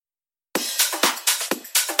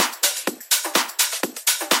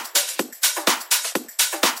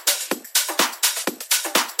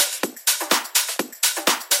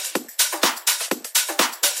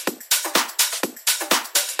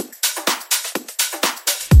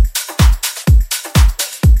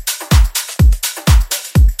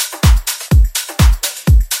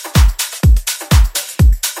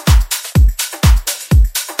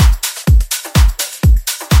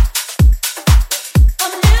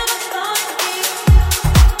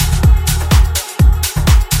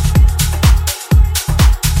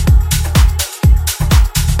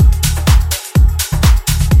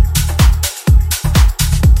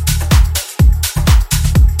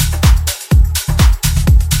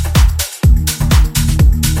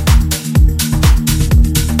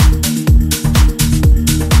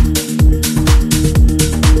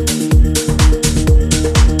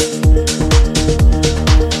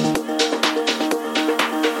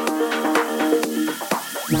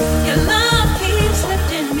Your love keeps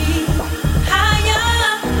lifting me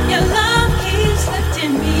higher. Your love keeps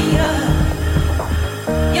lifting me up.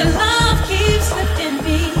 Your love keeps lifting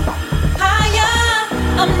me higher.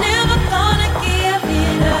 I'm never gonna give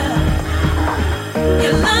it up.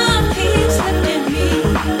 Your love keeps lifting me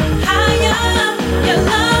higher. Your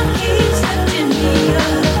love keeps lifting me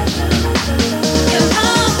up. Your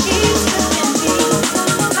love keeps lifting me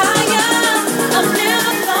higher. I'm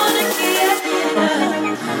never gonna give it up.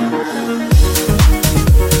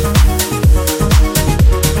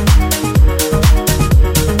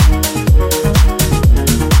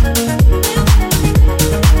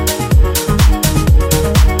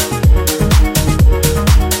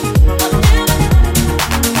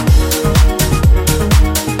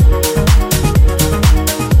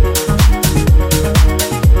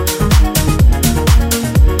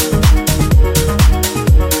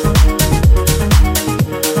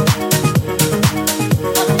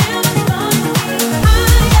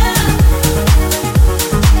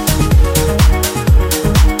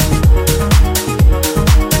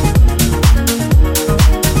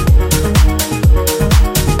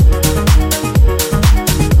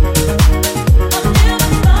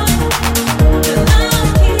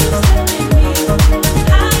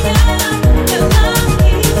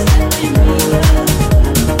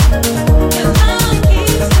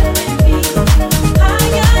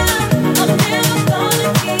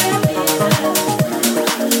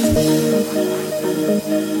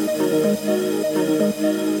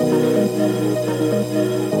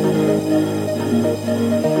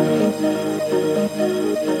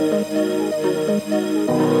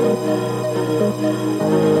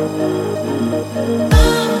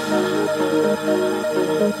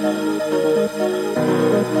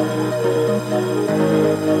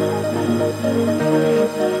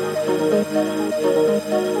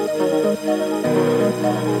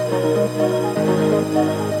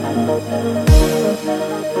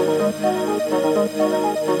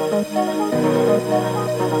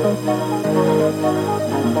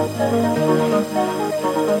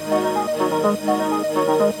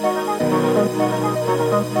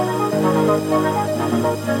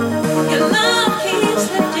 Your love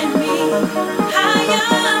keeps lifting me higher.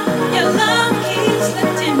 Your love keeps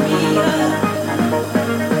lifting me up.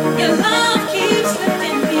 Your love